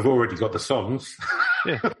there? Well, we've already got the songs.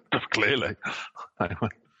 Yeah, clearly. Anyway.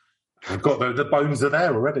 We've got the bones are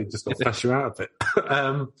there already, just got to flesh you out a bit.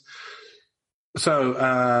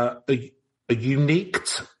 A Unique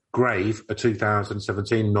Grave, a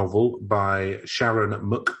 2017 novel by Sharon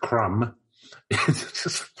McCrum. It's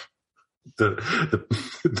just the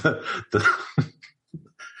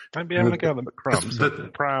Don't be having a go at the McCrums. The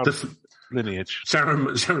proud lineage. Sharon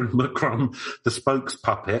McCrum, the spokes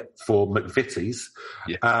puppet for McVitie's,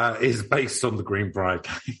 is based on the Greenbrier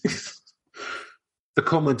case. The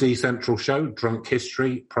Comedy Central show, Drunk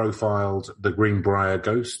History, profiled the Greenbrier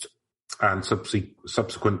Ghost and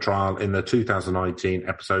subsequent trial in the 2019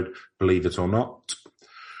 episode Believe It or Not.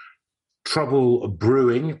 Trouble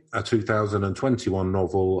Brewing, a 2021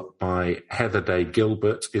 novel by Heather Day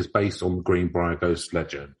Gilbert, is based on the Greenbrier Ghost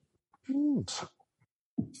legend. No,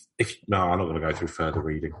 I'm not going to go through further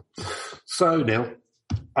reading. So, Neil,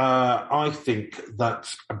 I think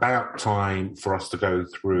that's about time for us to go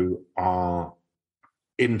through our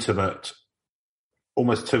intimate,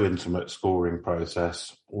 almost too intimate scoring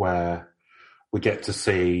process where we get to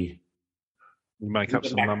see... Make up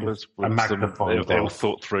some numbers with some ill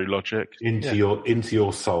thought through logic into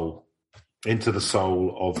your soul, into the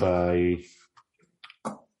soul of a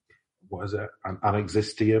what is it? An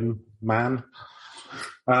unexistium man.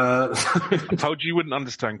 I told you you wouldn't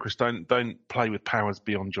understand, Chris. Don't play with powers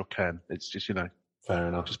beyond your ken. It's just, fair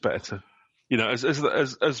enough. Just better to,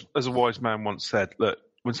 as a wise man once said, look,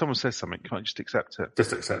 when someone says something, can't you just accept it?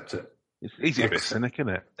 Just accept it. It's easy to be cynic, isn't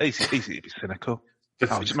it? Easy to be cynical.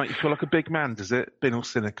 Just make you feel like a big man, does it? Being all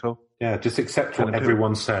cynical. Yeah, just accept what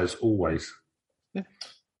everyone says always.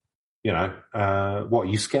 Yeah. What are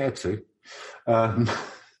you scared to?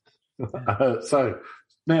 So,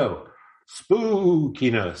 Neil,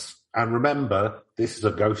 spookiness. And remember, this is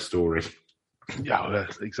a ghost story. Yeah, well,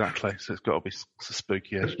 exactly. So it's got to be as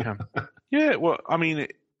spooky as you can. Yeah, well, I mean,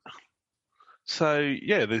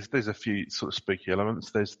 there's a few sort of spooky elements.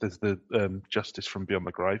 There's the justice from beyond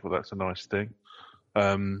the grave. Well, that's a nice thing.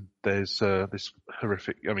 There's this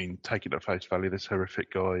horrific. I mean, taking it at face value, this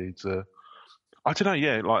horrific guy. I don't know.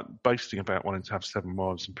 Yeah, like boasting about wanting to have 7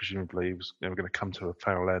 wives, and presumably he was never going to come to a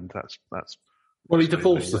foul end. That's. Well, he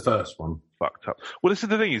divorced the first one. Fucked up. Well, this is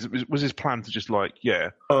the thing. Was his plan to just like,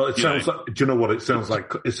 Oh, it sounds like. Do you know what it sounds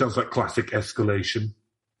like? It sounds like classic escalation.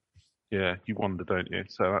 Yeah, you wonder, don't you?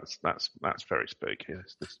 So that's very spooky. I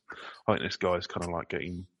think this guy's kind of like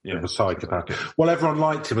getting a psychopath. Well, everyone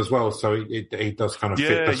liked him as well, so he does kind of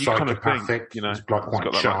fit the psychopathic. Kind of think, he's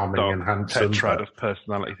quite charming and handsome. Tetrad of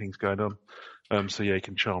personality things going on. So he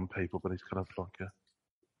can charm people, but he's kind of like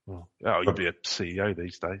he'd be a CEO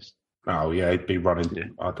these days. Oh yeah, he'd be running. Yeah.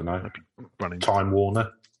 I don't know, running Time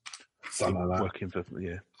Warner, something like that. Working for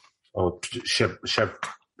or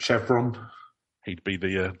Chevron. He'd be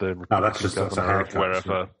the that's a haircut,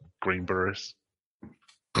 wherever Greenbrier is.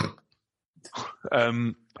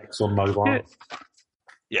 Exxon Mobil.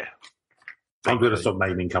 Yeah. I'm going to stop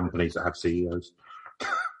naming companies that have CEOs.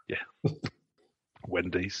 Yeah.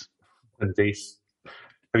 Wendy's.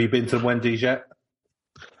 Have you been to Wendy's yet?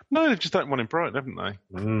 No, they've just opened one in Brighton, haven't they?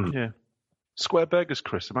 Mm. Yeah. Square burgers,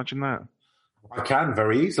 Chris. Imagine that. I can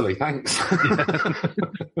very easily, thanks. They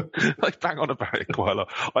bang on about it quite a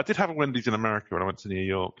lot. I did have a Wendy's in America when I went to New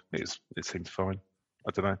York. It seemed fine.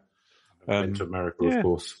 I don't know. I've been to America, of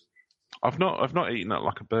course. I've not eaten at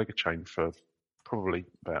like a burger chain for probably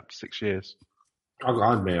about 6 years.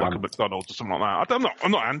 I mean, like a McDonald's or something like that.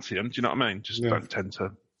 I'm not anti them. Do you know what I mean? Just don't tend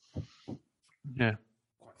to. Yeah.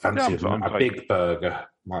 Fancy a big burger,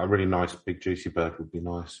 like a really nice, big, juicy burger would be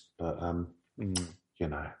nice. But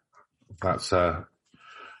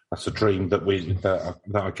that's a dream that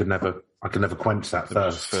I can never quench that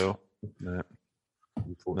thirst. No.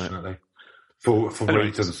 Unfortunately, for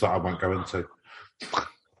reasons that I won't go into.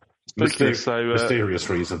 Mysterious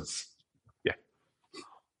reasons. Yeah,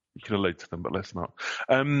 you can allude to them, but let's not.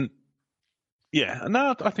 No,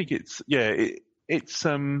 I think it's I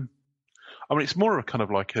mean, it's more of a kind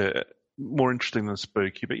of like more interesting than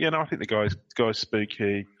spooky, but I think the guy's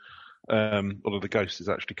spooky. Although the ghost has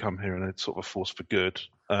actually come here and it's sort of a force for good.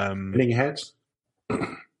 Spinning heads.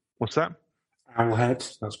 What's that? Owl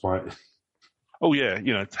heads. That's right. Oh yeah,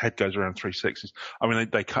 its head goes around 360s. I mean,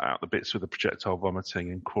 they cut out the bits with the projectile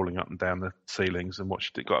vomiting and crawling up and down the ceilings and what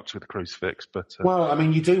it got up to with the crucifix. But well, I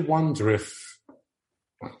mean, you do wonder if,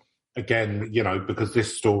 again, because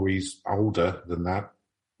this story's older than that.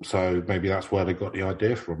 So maybe that's where they got the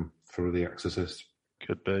idea from for The Exorcist.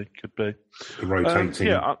 Could be. The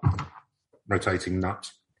rotating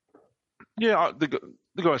nut. Yeah, the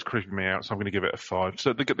guy's creeping me out, so I'm going to give it a 5.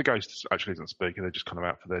 So the ghost actually isn't speaking; they're just kind of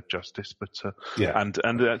out for their justice. But and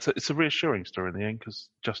it's a reassuring story in the end because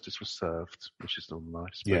justice was served, which is still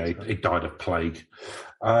nice. Yeah, he died of plague.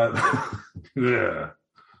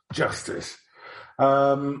 Justice.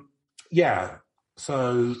 So.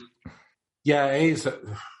 Yeah, it is.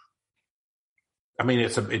 I mean,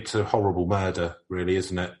 it's a horrible murder, really,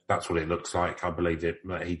 isn't it? That's what it looks like. I believe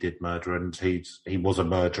that he did murder, and he was a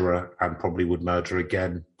murderer, and probably would murder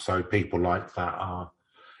again. So people like that are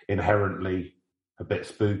inherently a bit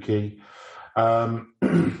spooky.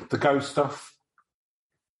 The ghost stuff.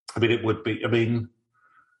 I mean, it would be. I mean,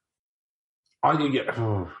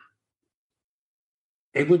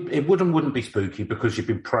 it wouldn't be spooky because you've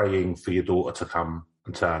been praying for your daughter to come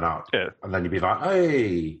and turn up, and then you'd be like,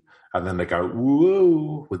 "Hey," and then they go,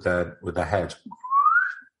 "Whoa," with their head,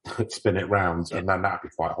 spin it round, and then that'd be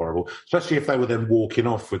quite horrible. Especially if they were then walking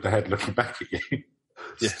off with the head looking back at you,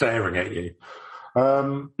 staring at you. I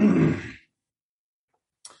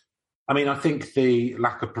mean, I think the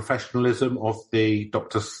lack of professionalism of the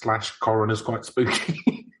doctor/coroner is quite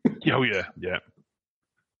spooky. Oh yeah.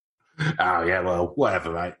 Oh yeah, well,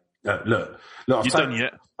 whatever, mate. Look,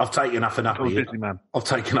 I've taken enough of you. I've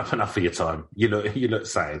taken up enough of your time. You look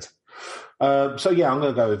sad. So yeah, I'm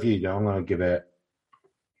going to go with you. I'm going to give it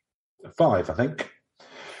a 5, I think.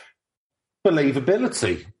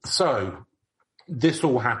 Believability. So this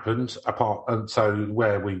all happened and so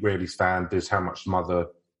where we really stand is how much the mother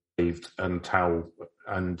believed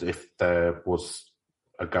and if there was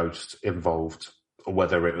a ghost involved or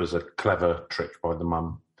whether it was a clever trick by the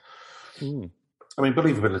mum. I mean,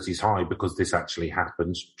 believability is high because this actually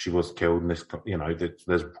happened. She was killed, and this,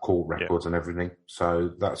 there's court records and everything,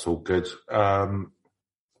 so that's all good.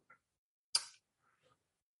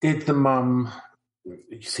 Did the mum?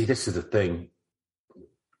 You see, this is the thing.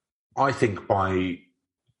 I think by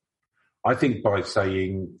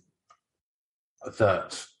saying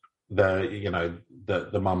that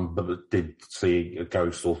the mum did see a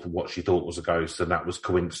ghost or what she thought was a ghost, and that was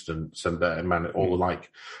coincidence, and that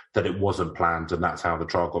that it wasn't planned, and that's how the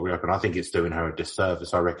trial got reopened. I think it's doing her a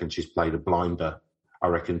disservice. I reckon she's played a blinder. I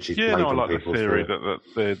reckon she's played I like the theory that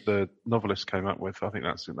the novelist came up with. I think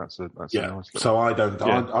that's a nice. So I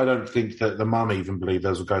don't think that the mum even believed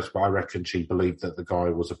there was a ghost, but I reckon she believed that the guy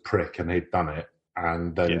was a prick and he'd done it,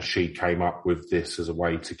 and then she came up with this as a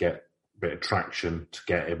way to get bit of traction to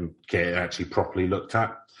get it actually properly looked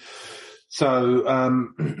at. So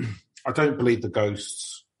I don't believe the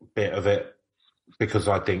ghosts bit of it because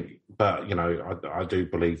I think, but I do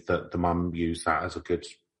believe that the mum used that as a good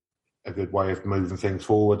way of moving things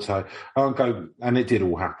forward. So I'll go, and it did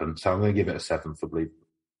all happen. So I'm going to give it a 7 for believe.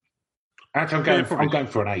 Actually, I'm going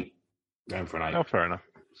for an 8. Going for an 8. Oh, fair enough.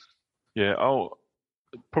 Yeah,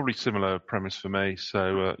 probably similar premise for me.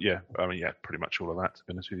 So, pretty much all of that, to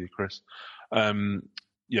be honest with you, Chris. I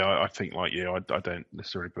think like you, I don't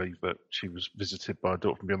necessarily believe that she was visited by a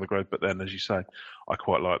daughter from beyond the grave. But then, as you say, I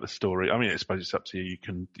quite like the story. I mean, I suppose it's up to you. You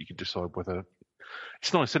can decide whether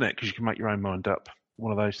it's nice, isn't it? Because you can make your own mind up.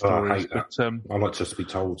 One of those stories. I hate that. I like just to be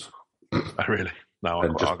told. Oh, really? No, I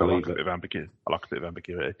like a bit of ambiguity.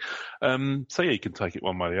 You can take it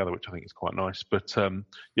one way or the other, which I think is quite nice. But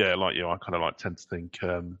like you, I kind of tend to think,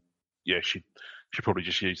 she probably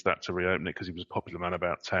just used that to reopen it because he was a popular man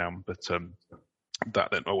about town. But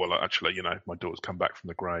that then, my daughter's come back from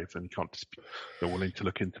the grave, and you can't just be willing to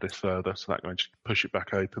look into this further. So that going to push it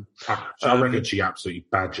back open. I reckon she absolutely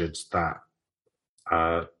badgered that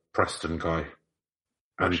Preston guy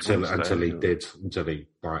until he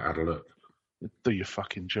had a look. Do your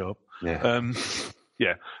fucking job. Yeah.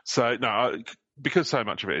 So no, because so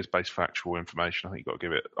much of it is based factual information, I think you've got to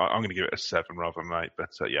give it. I'm going to give it a 7 rather than an 8. But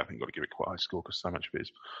I think you've got to give it quite a high score because so much of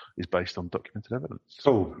it is based on documented evidence.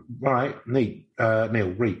 Cool. Right. Neat.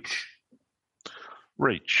 Neil, Reach.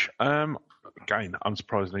 Again,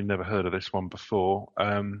 unsurprisingly, never heard of this one before.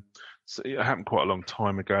 So it happened quite a long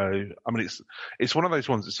time ago. I mean, it's one of those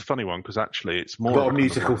ones. It's a funny one because actually, it's more. A lot of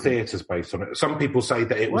musical theatres based on it. Some people say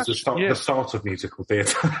that it was the start of musical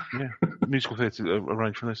theatre. Yeah, musical theatre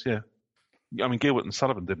arranged from this. Yeah, I mean, Gilbert and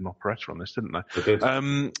Sullivan did an operetta on this, didn't they? They did. I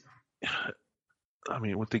mean,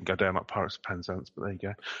 it didn't go down like Pirates of Penzance, but there you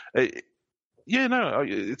go.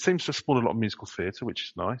 It seems to have spawned a lot of musical theatre, which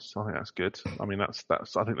is nice. I think that's good. I mean, I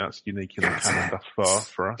think that's unique in the canon thus far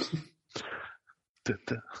for us.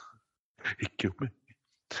 He killed me.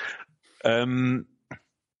 I mean,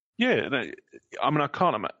 I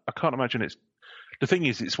can't imagine it's. The thing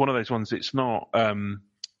is, it's one of those ones. It's not.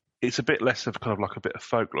 It's a bit less of kind of like a bit of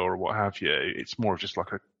folklore or what have you. It's more of just like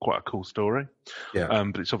quite a cool story. Yeah.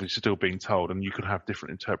 But it's obviously still being told, and you can have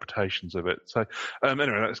different interpretations of it. So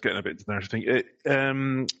anyway, let's get a bit into the narrative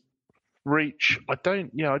thing. Reach. I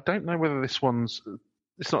don't know whether this one's.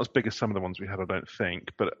 It's not as big as some of the ones we had, I don't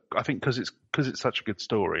think. But I think because it's such a good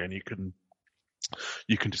story, and you can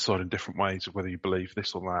decide in different ways of whether you believe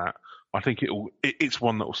this or that. I think it's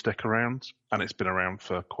one that will stick around, and it's been around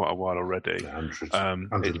for quite a while already. Yeah,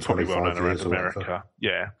 it's probably well known around America.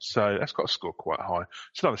 Yeah, so that's got to score quite high.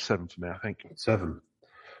 It's another 7 for me, I think. 7.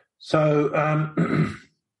 So, I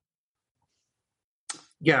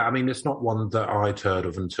mean, it's not one that I'd heard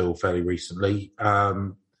of until fairly recently.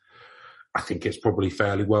 I think it's probably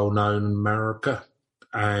fairly well known in America,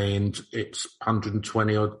 and it's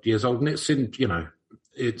 120 odd years old, and it's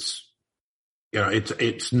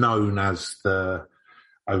it's known as the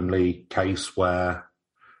only case where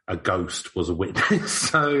a ghost was a witness.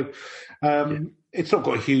 So it's not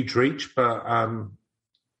got a huge reach, but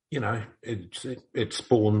it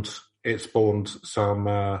spawned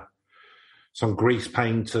some grease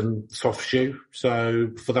paint and soft shoe.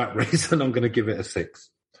 So for that reason, I'm going to give it a 6.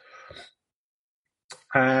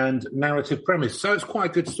 And narrative premise. So it's quite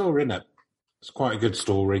a good story, isn't it? It's quite a good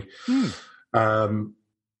story. It's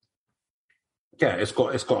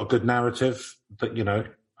got a good narrative that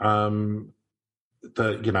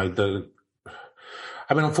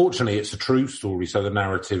I mean, unfortunately, it's a true story, so the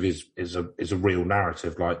narrative is a real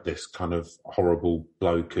narrative. Like this kind of horrible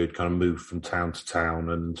bloke who'd kind of moved from town to town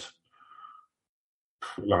and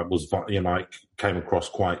like came across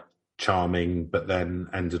quite charming, but then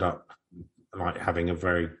ended up like having a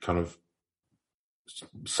very kind of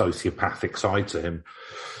sociopathic side to him.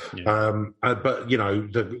 Yeah. But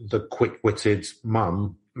the quick-witted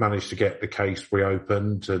mum managed to get the case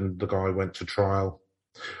reopened, and the guy went to trial.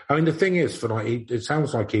 I mean, the thing is, for like, it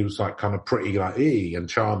sounds like he was like kind of pretty like and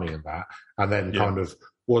charming and that, and then kind of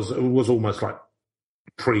was almost like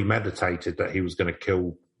premeditated that he was going to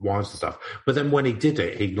kill wives and stuff. But then when he did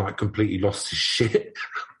it, he like completely lost his shit.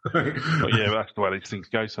 Right? Well, yeah, that's the way these things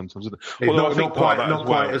go sometimes, isn't it?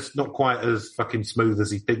 Not quite as fucking smooth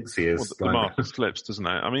as he thinks he is. Well, the market slips, doesn't it?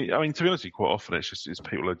 I mean, to be honest with you, quite often it's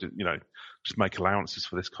people are just make allowances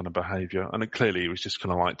for this kind of behaviour, and clearly it was just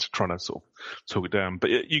kind of like trying to sort of talk it down. But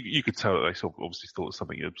you could tell that they sort of obviously thought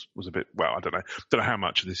something was a bit. Well, I don't know how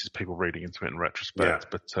much of this is people reading into it in retrospect,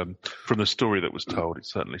 but from the story that was told, it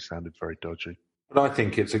certainly sounded very dodgy. But I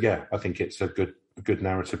think it's a good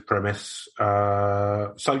narrative premise.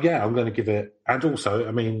 So yeah, I'm going to give it. And also,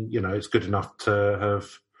 I mean, it's good enough to have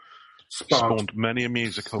spawned many a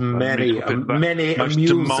musical, many a most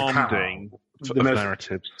musical, demanding of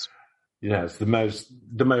narratives. Yes, the most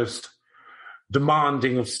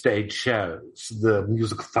demanding of stage shows, the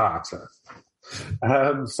musical theatre.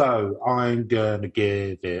 So I'm going to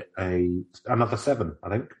give it another 7, I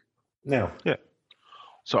think. Now, yeah.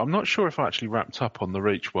 So I'm not sure if I actually wrapped up on the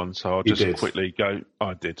Reach one, so I'll just quickly go.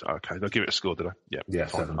 I did. Okay, I'll give it a score, did I? Yeah. Yeah,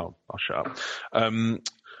 7. I'll shut up.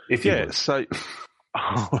 So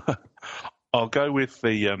I'll go with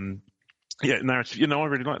the narrative. I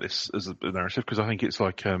really like this as a narrative because I think it's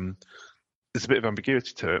like there's a bit of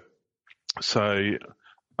ambiguity to it. So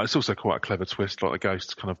it's also quite a clever twist, like the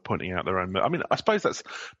ghosts kind of pointing out their own. I mean, I suppose that's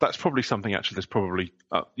probably something. Actually, there's probably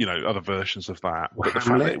other versions of that. Well, but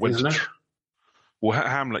Hamlet, isn't it? Well,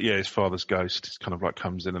 Hamlet, his father's ghost is kind of like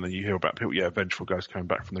comes in, and then you hear about people, vengeful ghost coming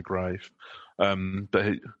back from the grave.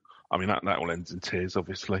 But that all ends in tears,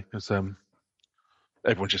 obviously, because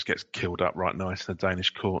everyone just gets killed up right nice in a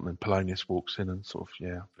Danish court, and then Polonius walks in and sort of,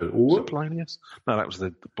 Was it Polonius? No, that was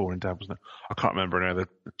the boring dad, wasn't it? I can't remember now, the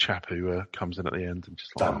chap who comes in at the end and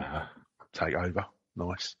just like, take over.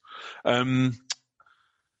 Nice. But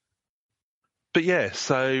yeah,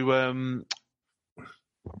 so...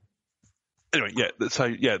 Anyway,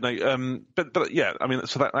 but yeah, I mean,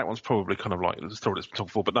 so that one's probably kind of like the story that's been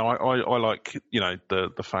talked for. But no, I like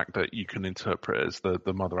the fact that you can interpret it as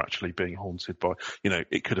the mother actually being haunted by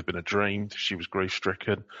it could have been a dream. She was grief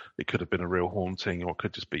stricken. It could have been a real haunting, or it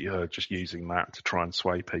could just be her just using that to try and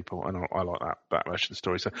sway people. And I like that version of the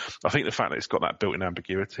story. So I think the fact that it's got that built-in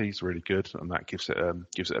ambiguity is really good, and that gives it a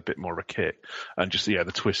bit more of a kick. And just the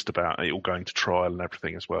twist about it all going to trial and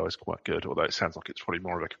everything as well is quite good. Although it sounds like it's probably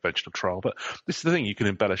more of a conventional trial, but this is the thing, you can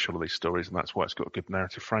embellish all of these stories, and that's why it's got a good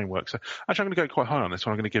narrative framework. So actually, I'm going to go quite high on this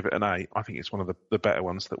one. I'm going to give it an 8. I think it's one of the better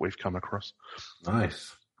ones that we've come across.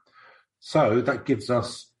 Nice. So that gives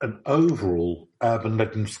us an overall urban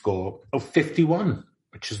legend score of 51,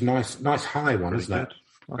 which is nice high one, isn't it?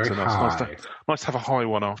 That's very high. Nice to have a high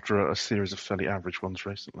one after a series of fairly average ones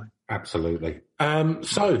recently. Absolutely.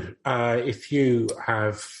 So if you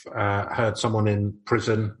have heard someone in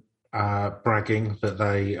prison bragging that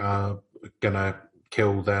they are going to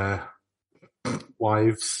kill their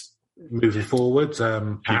wives moving forward.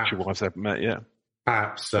 Future wives they've met, yeah.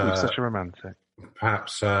 Perhaps... such a romantic.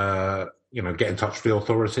 Perhaps, get in touch with the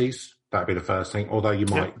authorities. That'd be the first thing. Although you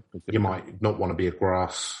might not want to be a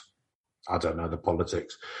grass... I don't know the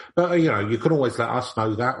politics. But, you can always let us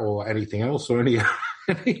know that or anything else or any... no,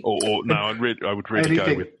 I would really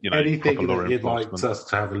go with, anything proper law that you'd like us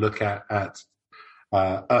to have a look at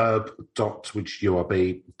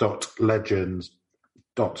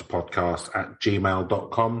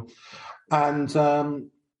urb.legends.podcast@gmail.com. And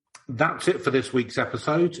that's it for this week's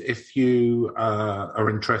episode. If you are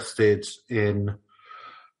interested in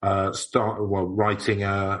writing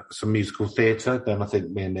some musical theatre, then I think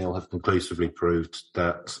me and Neil have conclusively proved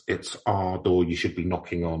that it's our door you should be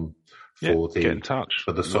knocking on get in touch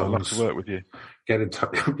for the songs. I'd love to work with you. Get in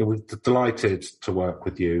touch. We're delighted to work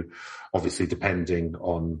with you. Obviously, depending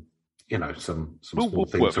on some small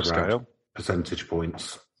things around scale. Percentage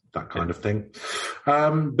points, that kind of thing.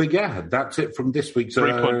 But yeah, that's it from this week's. 3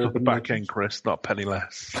 points off the back end, Chris, not a penny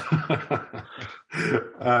less.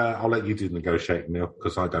 I'll let you do the negotiating, Neil,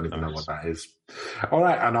 because I don't even know what that is. All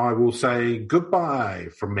right, and I will say goodbye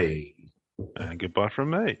from me. And goodbye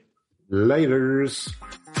from me. Laters.